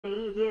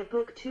UAE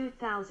Yearbook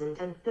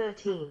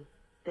 2013.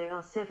 There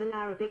are 7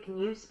 Arabic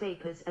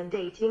newspapers and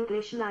 8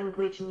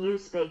 English-language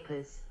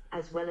newspapers,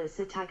 as well as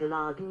a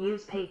Tagalog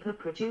newspaper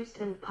produced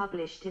and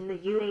published in the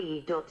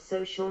UAE.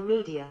 Social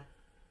media.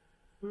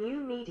 New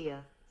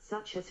media,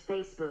 such as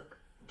Facebook,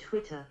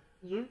 Twitter,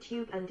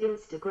 YouTube and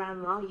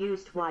Instagram are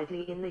used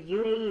widely in the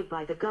UAE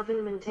by the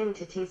government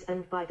entities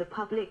and by the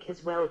public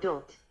as well.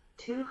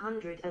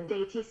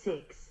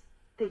 286.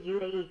 The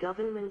UAE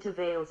government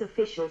avails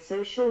official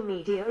social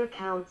media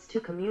accounts to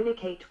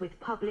communicate with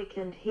public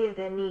and hear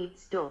their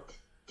needs.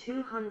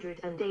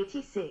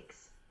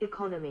 286.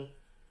 Economy.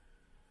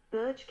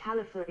 Burj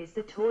Khalifa is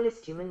the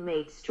tallest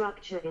human-made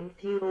structure in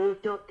the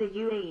world. The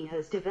UAE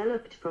has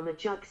developed from a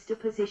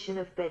juxtaposition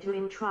of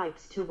Bedouin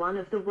tribes to one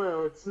of the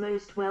world's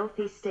most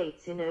wealthy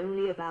states in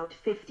only about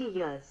 50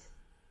 years.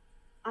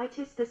 It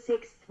is the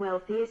 6th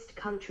wealthiest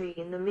country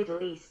in the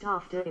Middle East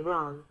after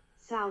Iran,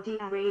 Saudi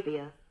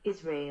Arabia,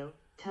 Israel,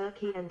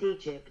 Turkey and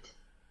Egypt.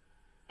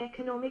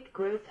 Economic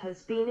growth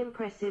has been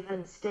impressive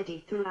and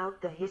steady throughout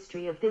the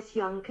history of this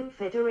young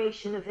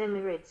confederation of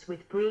Emirates,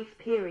 with brief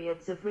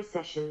periods of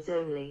recessions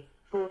only,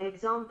 for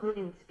example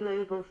in the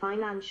global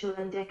financial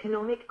and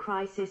economic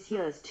crisis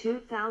years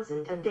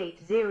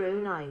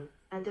 2008-09,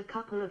 and a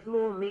couple of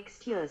more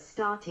mixed years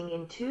starting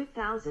in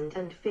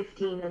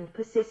 2015 and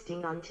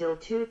persisting until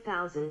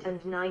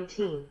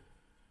 2019.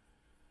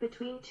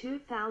 Between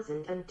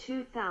 2000 and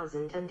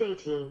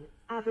 2018,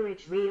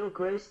 average real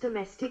gross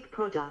domestic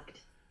product,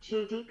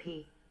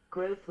 GDP,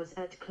 growth was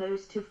at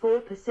close to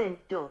 4%.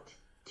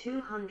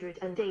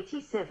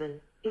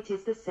 287. It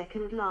is the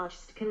second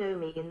largest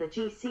economy in the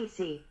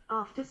GCC,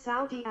 after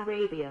Saudi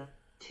Arabia.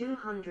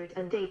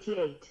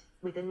 288,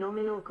 with a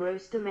nominal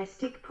gross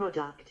domestic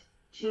product,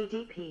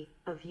 GDP,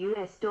 of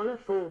US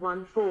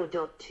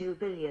 $414.2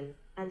 billion,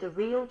 and a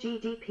real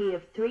GDP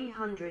of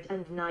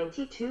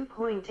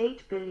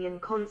 $392.8 billion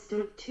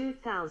constant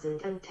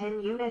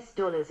 2010 US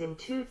dollars in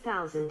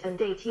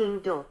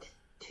 2018.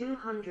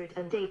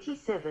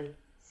 287.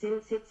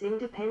 Since its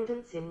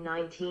independence in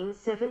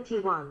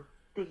 1971,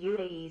 the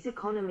UAE's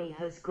economy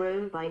has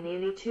grown by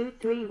nearly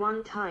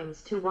 231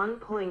 times to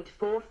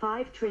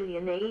 1.45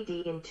 trillion AED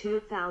in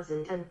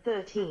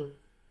 2013.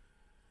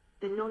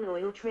 The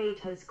non-oil trade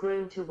has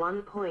grown to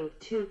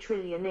 1.2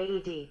 trillion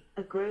AED,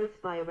 a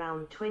growth by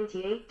around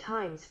 28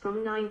 times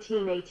from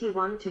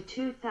 1981 to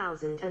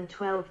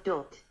 2012.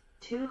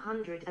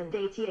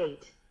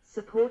 288.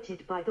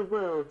 Supported by the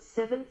world's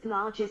 7th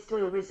largest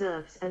oil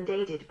reserves and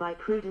aided by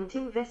prudent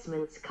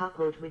investments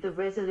coupled with a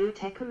resolute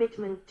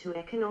commitment to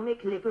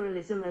economic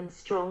liberalism and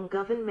strong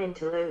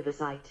governmental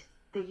oversight,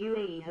 the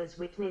UAE has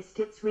witnessed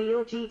its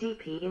real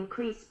GDP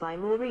increase by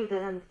more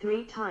than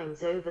 3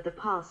 times over the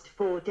past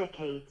 4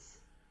 decades.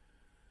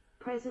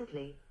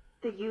 Presently,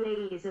 the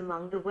UAE is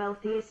among the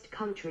wealthiest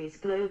countries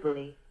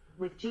globally,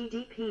 with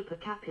GDP per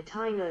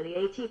capita nearly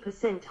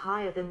 80%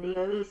 higher than the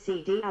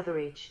OECD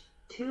average.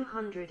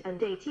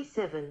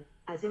 287.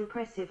 As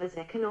impressive as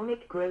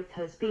economic growth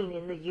has been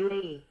in the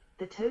UAE,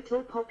 the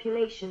total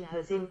population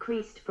has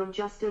increased from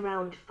just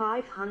around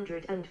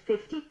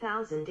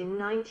 550,000 in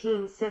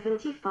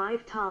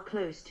 1975 to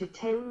close to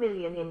 10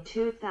 million in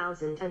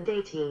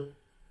 2018.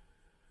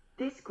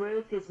 This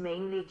growth is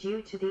mainly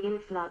due to the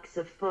influx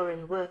of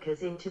foreign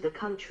workers into the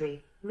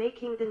country,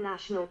 making the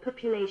national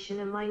population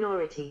a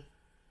minority.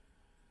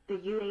 The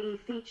UAE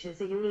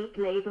features a unique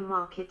labor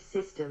market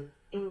system,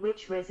 in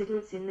which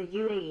residence in the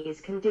UAE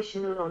is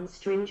conditional on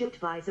stringent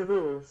visa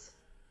rules.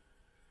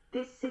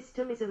 This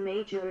system is a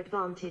major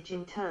advantage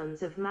in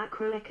terms of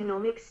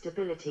macroeconomic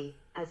stability,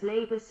 as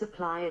labor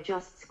supply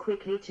adjusts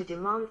quickly to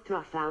demand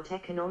throughout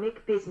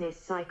economic business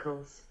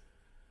cycles.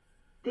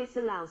 This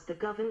allows the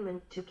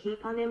government to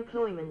keep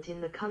unemployment in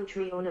the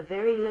country on a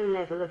very low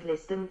level of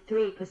less than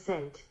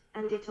 3%.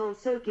 And it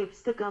also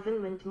gives the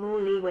government more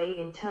leeway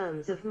in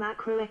terms of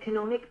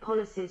macroeconomic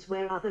policies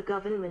where other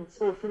governments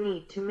often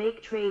need to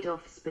make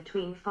trade-offs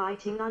between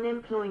fighting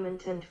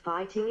unemployment and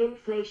fighting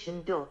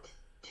inflation.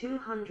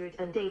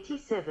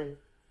 287.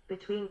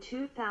 Between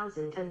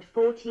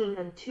 2014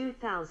 and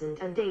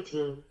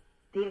 2018,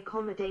 the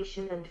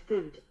accommodation and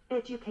food,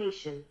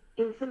 education,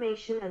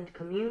 information and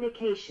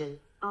communication,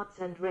 arts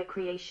and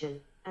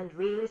recreation, and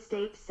real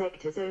estate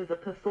sectors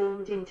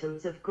overperformed in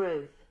terms of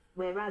growth,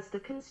 whereas the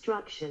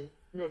construction,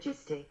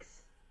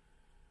 logistics,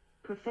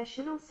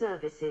 professional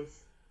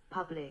services,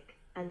 public,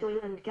 and oil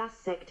and gas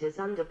sectors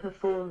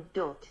underperformed.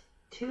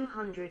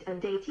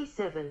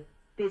 287.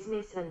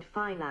 Business and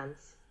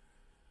finance.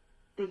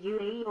 The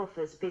UAE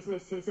offers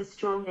businesses a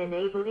strong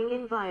enabling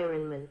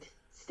environment,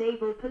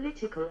 stable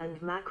political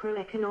and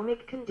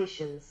macroeconomic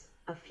conditions,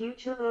 a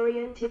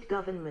future-oriented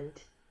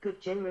government,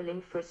 good general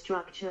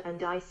infrastructure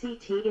and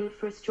ICT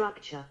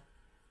infrastructure.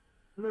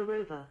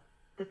 Moreover,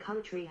 the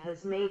country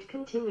has made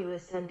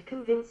continuous and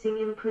convincing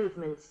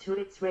improvements to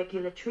its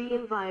regulatory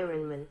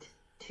environment.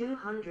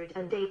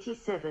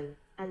 287,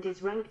 and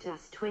is ranked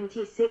as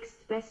 26th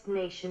best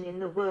nation in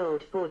the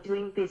world for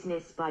doing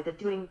business by the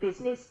Doing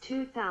Business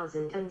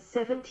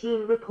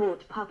 2017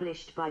 report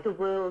published by the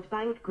World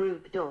Bank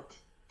Group.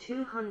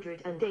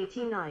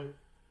 289.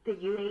 The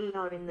UAE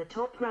are in the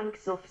top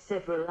ranks of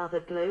several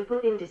other global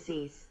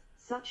indices,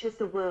 such as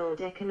the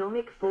World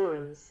Economic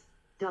Forum's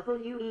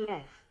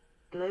WEF,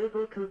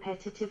 Global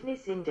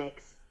Competitiveness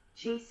Index,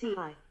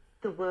 GCI,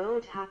 the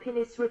World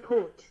Happiness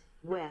Report,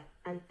 WER,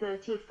 and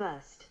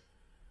 31st.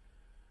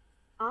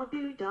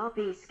 Abu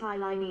Dhabi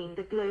skylining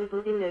the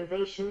Global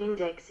Innovation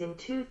Index in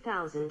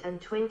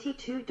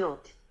 2022.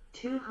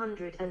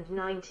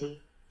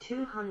 290,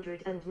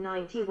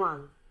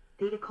 291.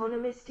 The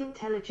Economist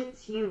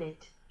Intelligence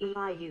Unit,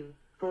 EIU,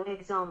 for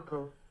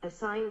example,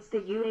 assigns the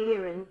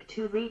UAE rank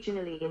 2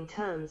 regionally in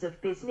terms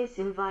of business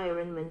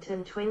environment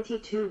and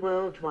 22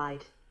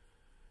 worldwide.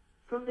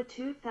 From the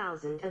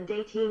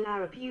 2018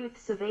 Arab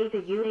Youth Survey,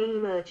 the UAE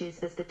emerges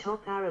as the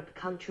top Arab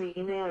country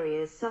in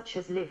areas such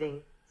as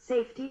living,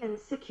 safety and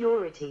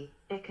security,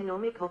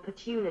 economic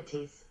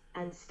opportunities,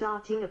 and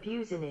starting a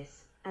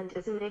business, and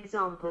as an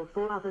example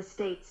for other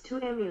states to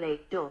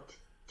emulate.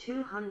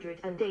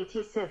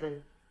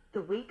 287.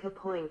 The weaker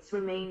points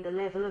remain the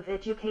level of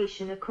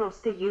education across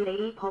the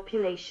UAE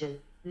population,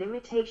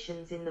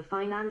 limitations in the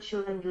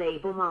financial and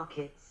labor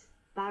markets,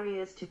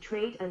 barriers to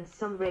trade, and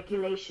some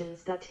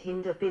regulations that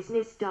hinder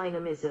business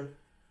dynamism.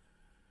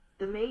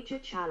 The major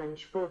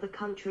challenge for the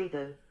country,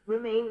 though,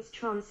 remains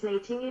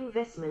translating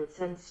investments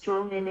and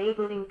strong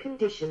enabling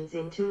conditions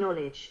into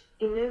knowledge,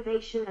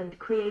 innovation and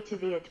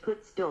creativity. It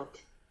puts.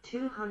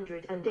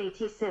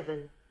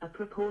 287. A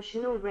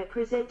proportional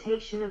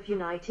representation of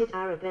United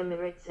Arab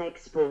Emirates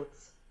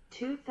exports.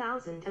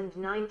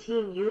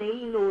 2019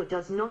 UAE law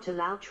does not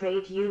allow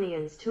trade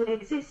unions to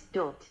exist.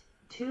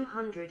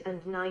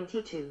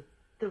 292.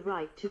 The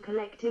right to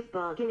collective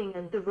bargaining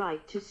and the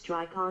right to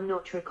strike are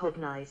not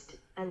recognized,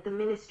 and the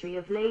Ministry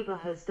of Labor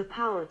has the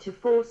power to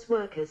force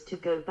workers to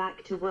go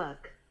back to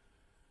work.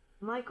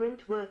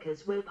 Migrant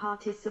workers will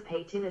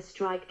participate in a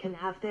strike, can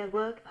have their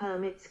work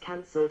permits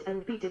cancelled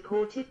and be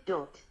deported.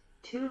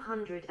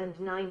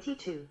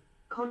 292.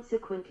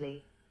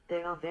 Consequently,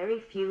 there are very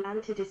few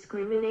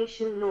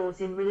anti-discrimination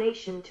laws in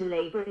relation to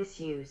labor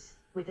issues,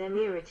 with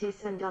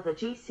Emirates and other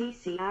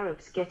GCC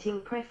Arabs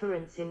getting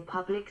preference in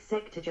public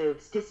sector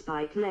jobs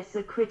despite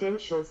lesser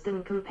credentials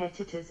than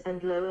competitors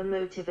and lower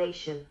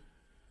motivation.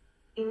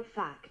 In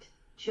fact,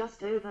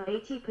 just over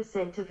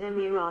 80% of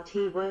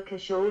Emirati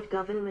workers hold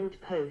government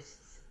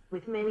posts,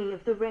 with many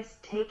of the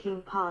rest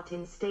taking part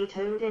in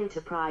state-owned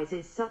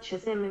enterprises such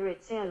as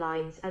Emirates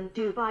Airlines and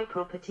Dubai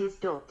Properties.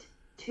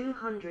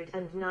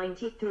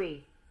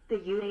 293. The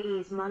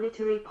UAE's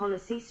monetary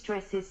policy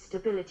stresses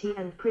stability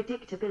and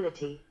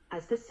predictability,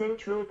 as the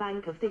Central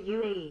Bank of the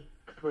UAE,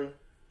 CBU,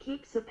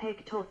 keeps a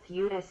peg to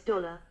US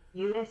dollar,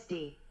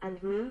 USD,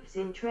 and moves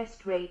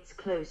interest rates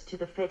close to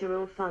the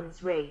federal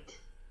funds rate.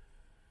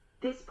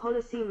 This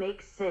policy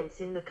makes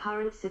sense in the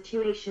current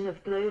situation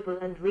of global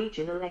and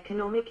regional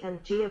economic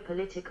and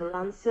geopolitical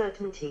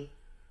uncertainty.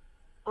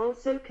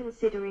 Also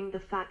considering the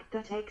fact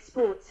that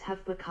exports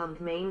have become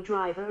the main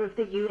driver of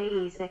the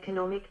UAE's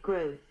economic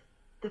growth,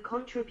 the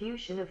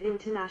contribution of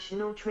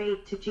international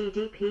trade to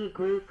GDP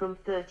grew from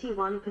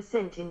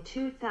 31% in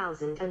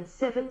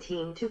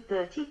 2017 to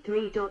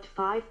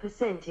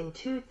 33.5% in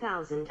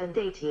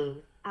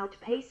 2018,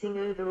 outpacing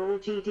overall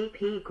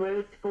GDP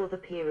growth for the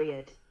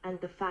period, and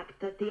the fact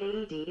that the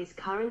AED is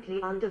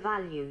currently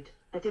undervalued,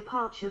 a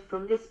departure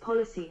from this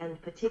policy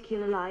and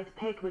particularly the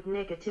peg would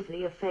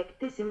negatively affect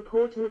this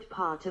important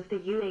part of the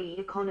UAE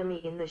economy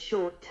in the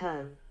short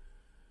term.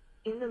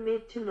 In the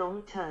mid to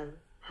long term,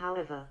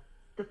 however,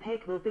 the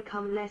peg will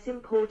become less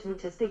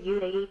important as the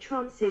UAE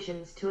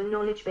transitions to a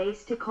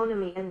knowledge-based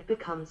economy and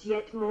becomes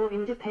yet more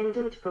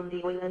independent from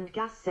the oil and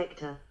gas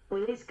sector.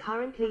 Oil is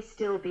currently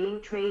still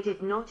being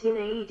traded not in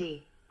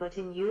AED, but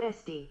in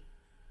USD.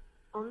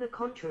 On the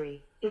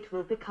contrary, it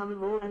will become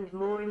more and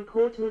more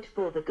important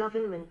for the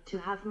government to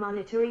have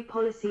monetary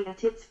policy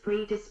at its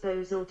free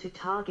disposal to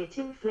target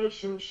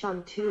inflation,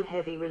 shun too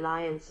heavy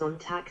reliance on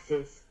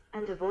taxes,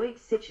 and avoid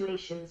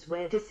situations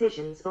where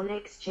decisions on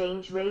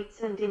exchange rates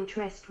and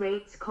interest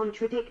rates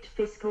contradict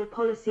fiscal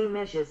policy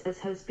measures, as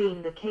has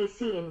been the case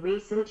in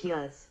recent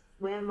years,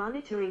 where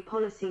monetary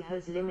policy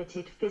has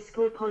limited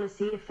fiscal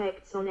policy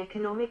effects on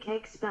economic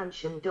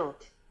expansion.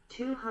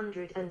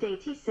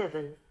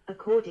 287.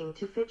 According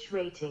to Fitch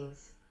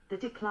Ratings, the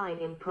decline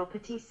in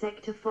property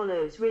sector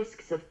follows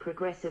risks of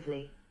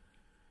progressively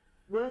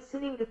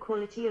worsening the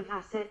quality of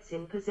assets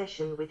in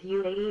possession with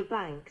UAE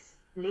banks,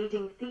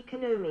 leading the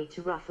economy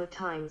to rougher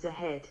times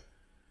ahead.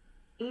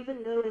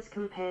 Even though as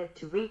compared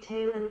to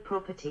retail and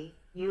property,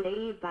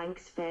 UAE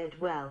banks fared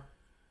well.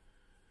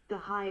 The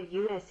higher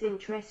US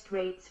interest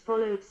rates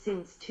followed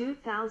since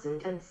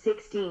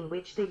 2016,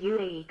 which the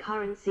UAE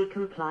currency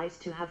complies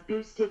to, have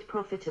boosted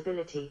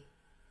profitability.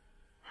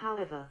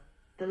 However,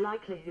 the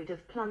likelihood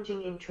of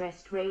plunging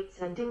interest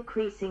rates and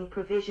increasing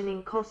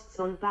provisioning costs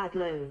on bad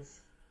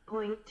loans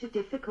point to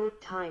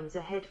difficult times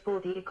ahead for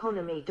the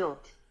economy.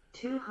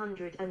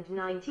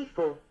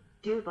 294.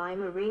 Dubai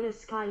Marina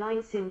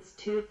skyline since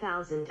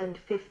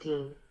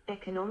 2015.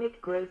 economic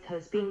growth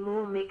has been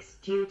more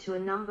mixed due to a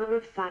number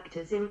of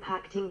factors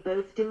impacting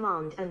both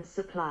demand and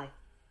supply.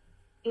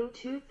 In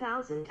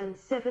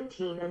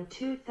 2017 and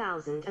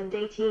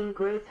 2018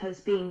 growth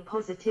has been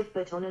positive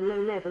but on a low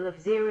level of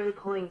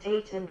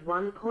 0.8 and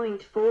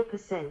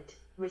 1.4%,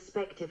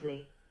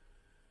 respectively.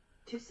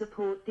 To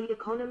support the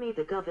economy,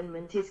 the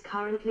government is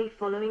currently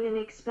following an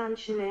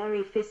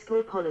expansionary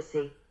fiscal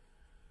policy.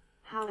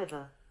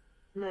 However,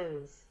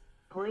 loans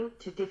point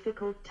to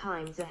difficult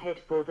times ahead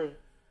for the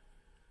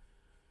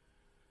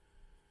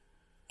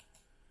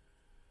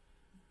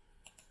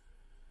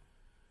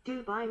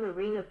Dubai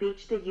Marina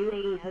Beach. The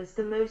UAE has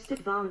the most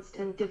advanced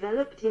and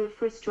developed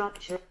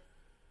infrastructure.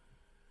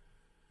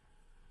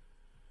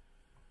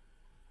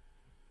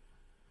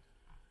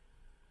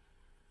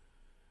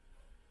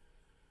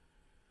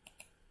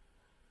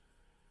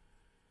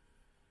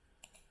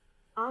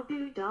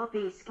 Abu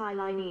Dhabi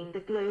skylining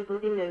the Global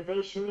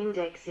Innovation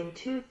Index in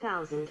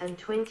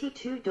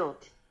 2022.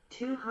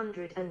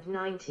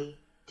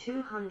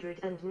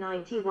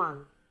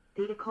 291.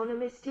 The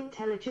Economist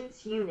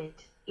Intelligence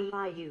Unit,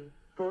 EIU,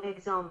 for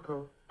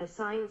example,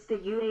 assigns the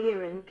UAE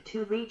rank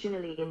 2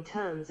 regionally in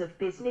terms of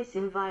business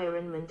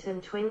environment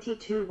and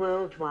 22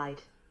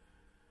 worldwide.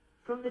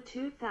 From the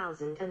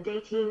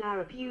 2018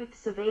 Arab Youth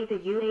Survey, the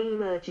UAE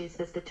emerges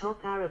as the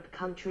top Arab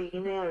country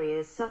in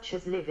areas such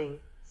as living,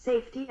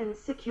 safety and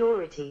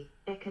security,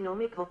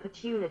 economic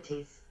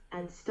opportunities,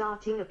 and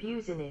starting a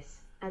business,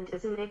 and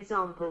as an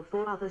example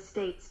for other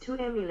states to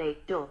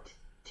emulate.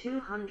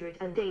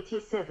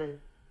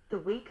 287. The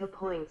weaker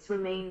points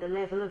remain the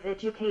level of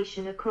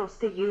education across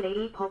the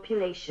UAE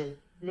population,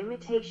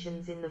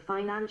 limitations in the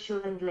financial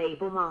and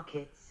labor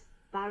markets,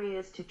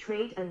 barriers to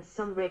trade and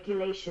some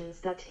regulations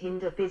that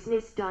hinder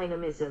business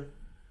dynamism.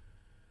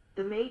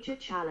 The major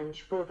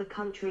challenge for the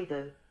country,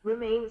 though,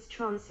 remains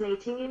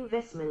translating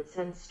investments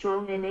and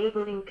strong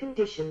enabling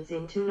conditions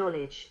into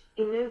knowledge,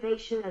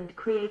 innovation and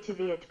creative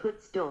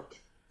outputs.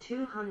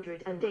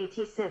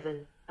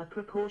 287. A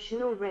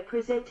proportional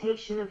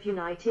representation of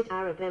United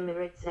Arab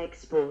Emirates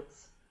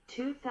exports.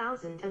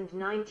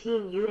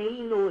 2019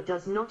 UAE law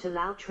does not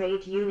allow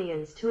trade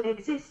unions to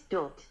exist.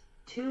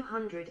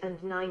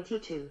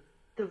 292.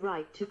 The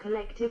right to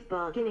collective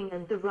bargaining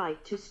and the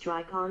right to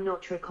strike are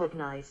not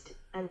recognized,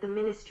 and the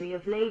Ministry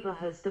of Labor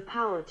has the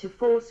power to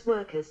force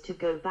workers to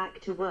go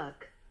back to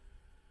work.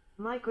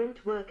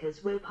 Migrant workers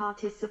who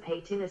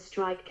participate in a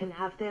strike can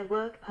have their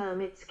work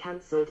permits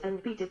cancelled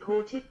and be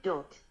deported.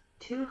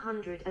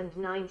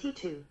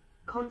 292.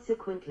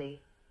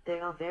 Consequently,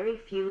 there are very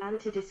few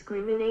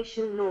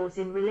anti-discrimination laws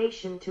in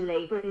relation to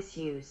labor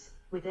issues,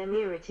 with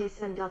Emirates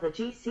and other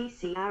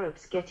GCC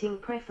Arabs getting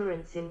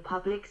preference in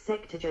public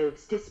sector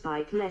jobs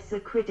despite lesser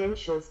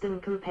credentials than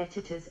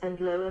competitors and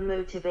lower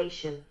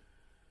motivation.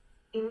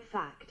 In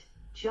fact,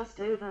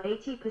 just over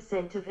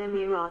 80% of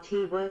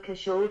Emirati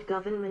workers hold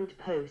government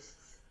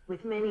posts,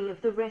 with many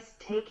of the rest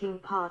taking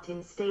part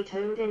in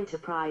state-owned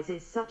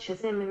enterprises such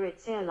as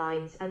Emirates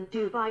Airlines and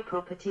Dubai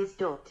Properties.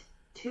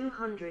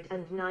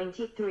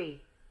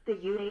 293. The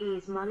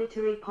UAE's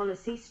monetary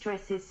policy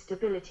stresses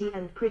stability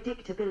and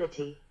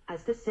predictability,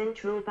 as the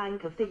Central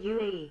Bank of the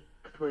UAE,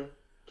 CBU,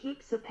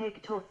 keeps a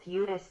pegged to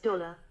US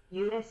dollar,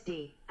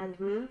 USD, and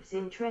moves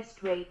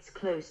interest rates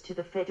close to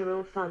the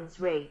federal funds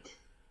rate.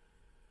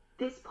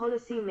 This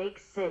policy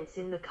makes sense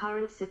in the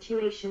current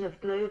situation of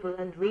global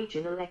and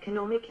regional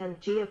economic and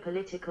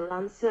geopolitical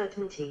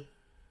uncertainty.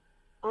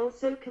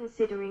 Also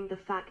considering the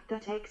fact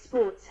that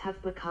exports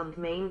have become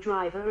the main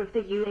driver of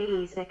the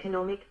UAE's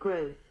economic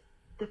growth,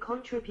 the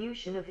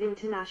contribution of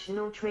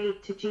international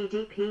trade to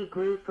GDP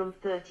grew from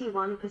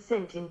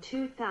 31% in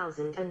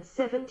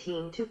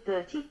 2017 to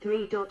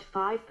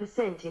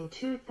 33.5% in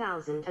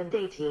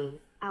 2018,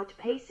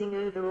 outpacing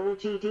overall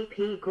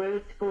GDP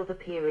growth for the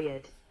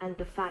period, and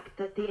the fact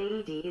that the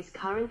AED is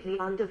currently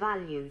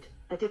undervalued.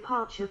 A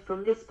departure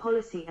from this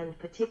policy and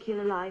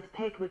particular live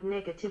peg would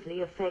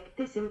negatively affect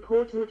this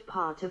important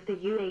part of the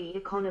UAE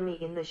economy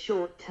in the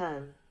short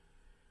term.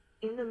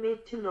 In the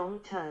mid to long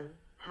term,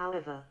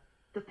 however,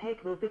 the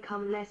peg will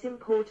become less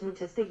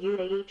important as the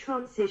UAE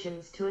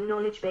transitions to a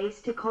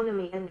knowledge-based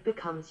economy and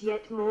becomes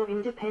yet more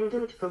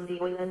independent from the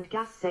oil and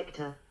gas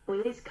sector.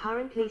 Oil is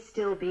currently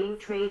still being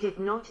traded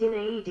not in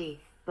AED,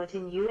 but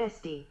in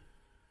USD.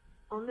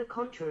 On the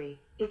contrary,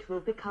 it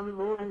will become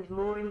more and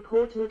more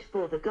important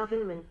for the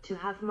government to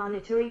have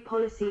monetary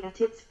policy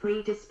at its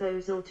free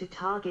disposal to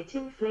target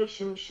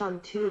inflation, shun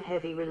too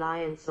heavy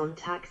reliance on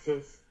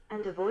taxes,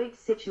 and avoid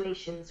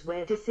situations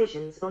where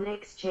decisions on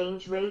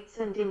exchange rates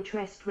and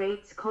interest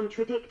rates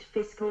contradict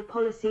fiscal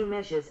policy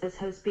measures, as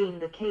has been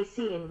the case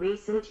in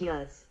recent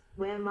years,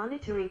 where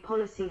monetary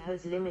policy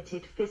has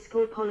limited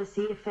fiscal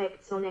policy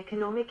effects on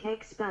economic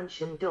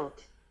expansion.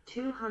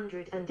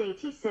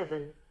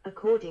 287.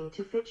 According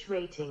to Fitch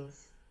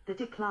Ratings, the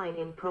decline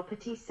in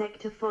property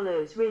sector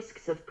follows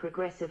risks of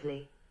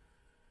progressively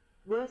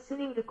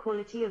worsening the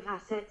quality of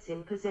assets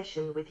in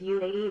possession with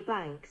UAE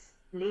banks,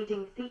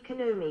 leading the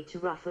economy to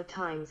rougher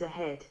times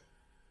ahead.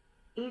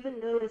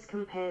 Even though as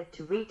compared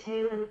to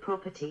retail and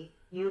property,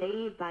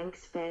 UAE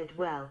banks fared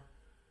well.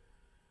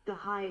 The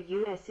higher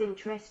US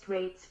interest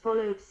rates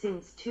followed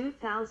since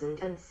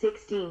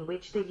 2016,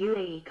 which the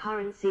UAE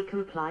currency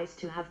complies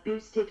to, have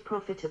boosted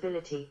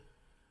profitability.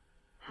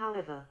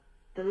 However,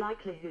 the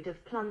likelihood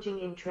of plunging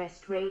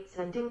interest rates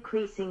and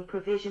increasing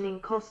provisioning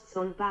costs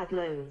on bad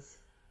loans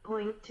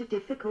point to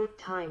difficult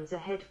times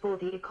ahead for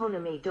the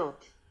economy.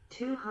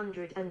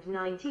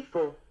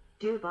 294.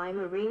 Dubai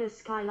Marina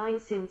skyline.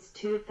 Since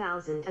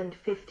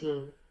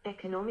 2015,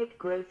 economic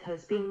growth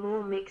has been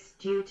more mixed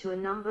due to a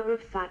number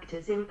of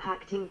factors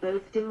impacting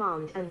both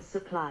demand and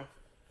supply.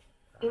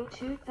 In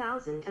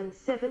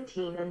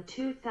 2017 and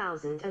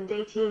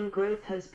 2018, growth has